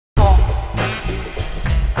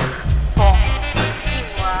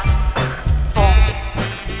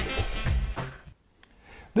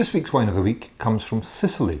This week's wine of the week comes from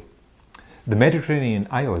Sicily, the Mediterranean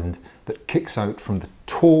island that kicks out from the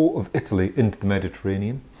toe of Italy into the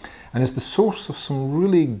Mediterranean and is the source of some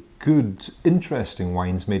really good, interesting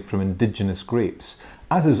wines made from indigenous grapes,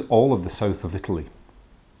 as is all of the south of Italy.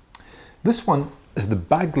 This one is the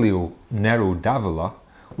Baglio Nero d'Avola,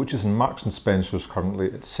 which is in Marks and Spencer's currently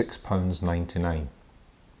at £6.99.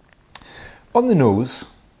 On the nose,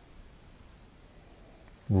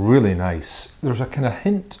 really nice. There's a kind of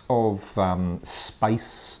hint of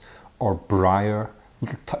spice or briar, a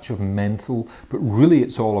little touch of menthol, but really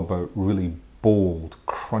it's all about really bold,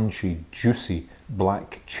 crunchy, juicy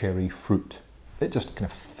black cherry fruit. It just kind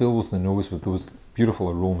of fills the nose with those beautiful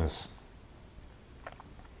aromas.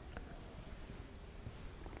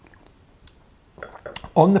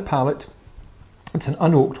 On the palate, it's an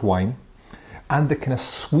unoaked wine, and the kind of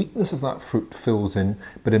sweetness of that fruit fills in,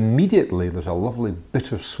 but immediately there's a lovely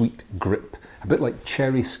bittersweet grip, a bit like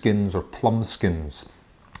cherry skins or plum skins.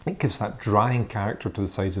 It gives that drying character to the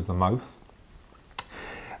sides of the mouth.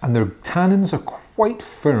 And their tannins are quite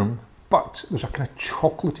firm, but there's a kind of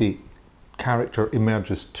chocolatey character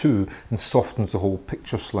emerges too and softens the whole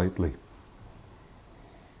picture slightly.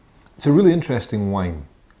 It's a really interesting wine.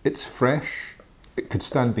 It's fresh, it could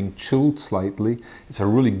stand being chilled slightly. It's a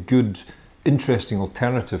really good, interesting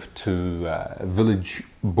alternative to village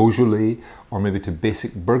Beaujolais or maybe to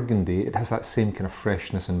basic Burgundy. It has that same kind of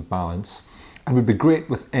freshness and balance and would be great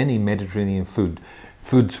with any Mediterranean food.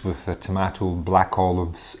 Foods with tomato, black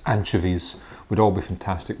olives, anchovies would all be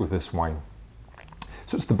fantastic with this wine.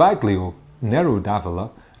 So it's the Baglio Nero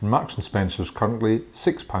d'Avola, and Marks and Spencer's currently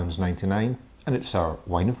 £6.99, and it's our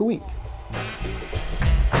wine of the week.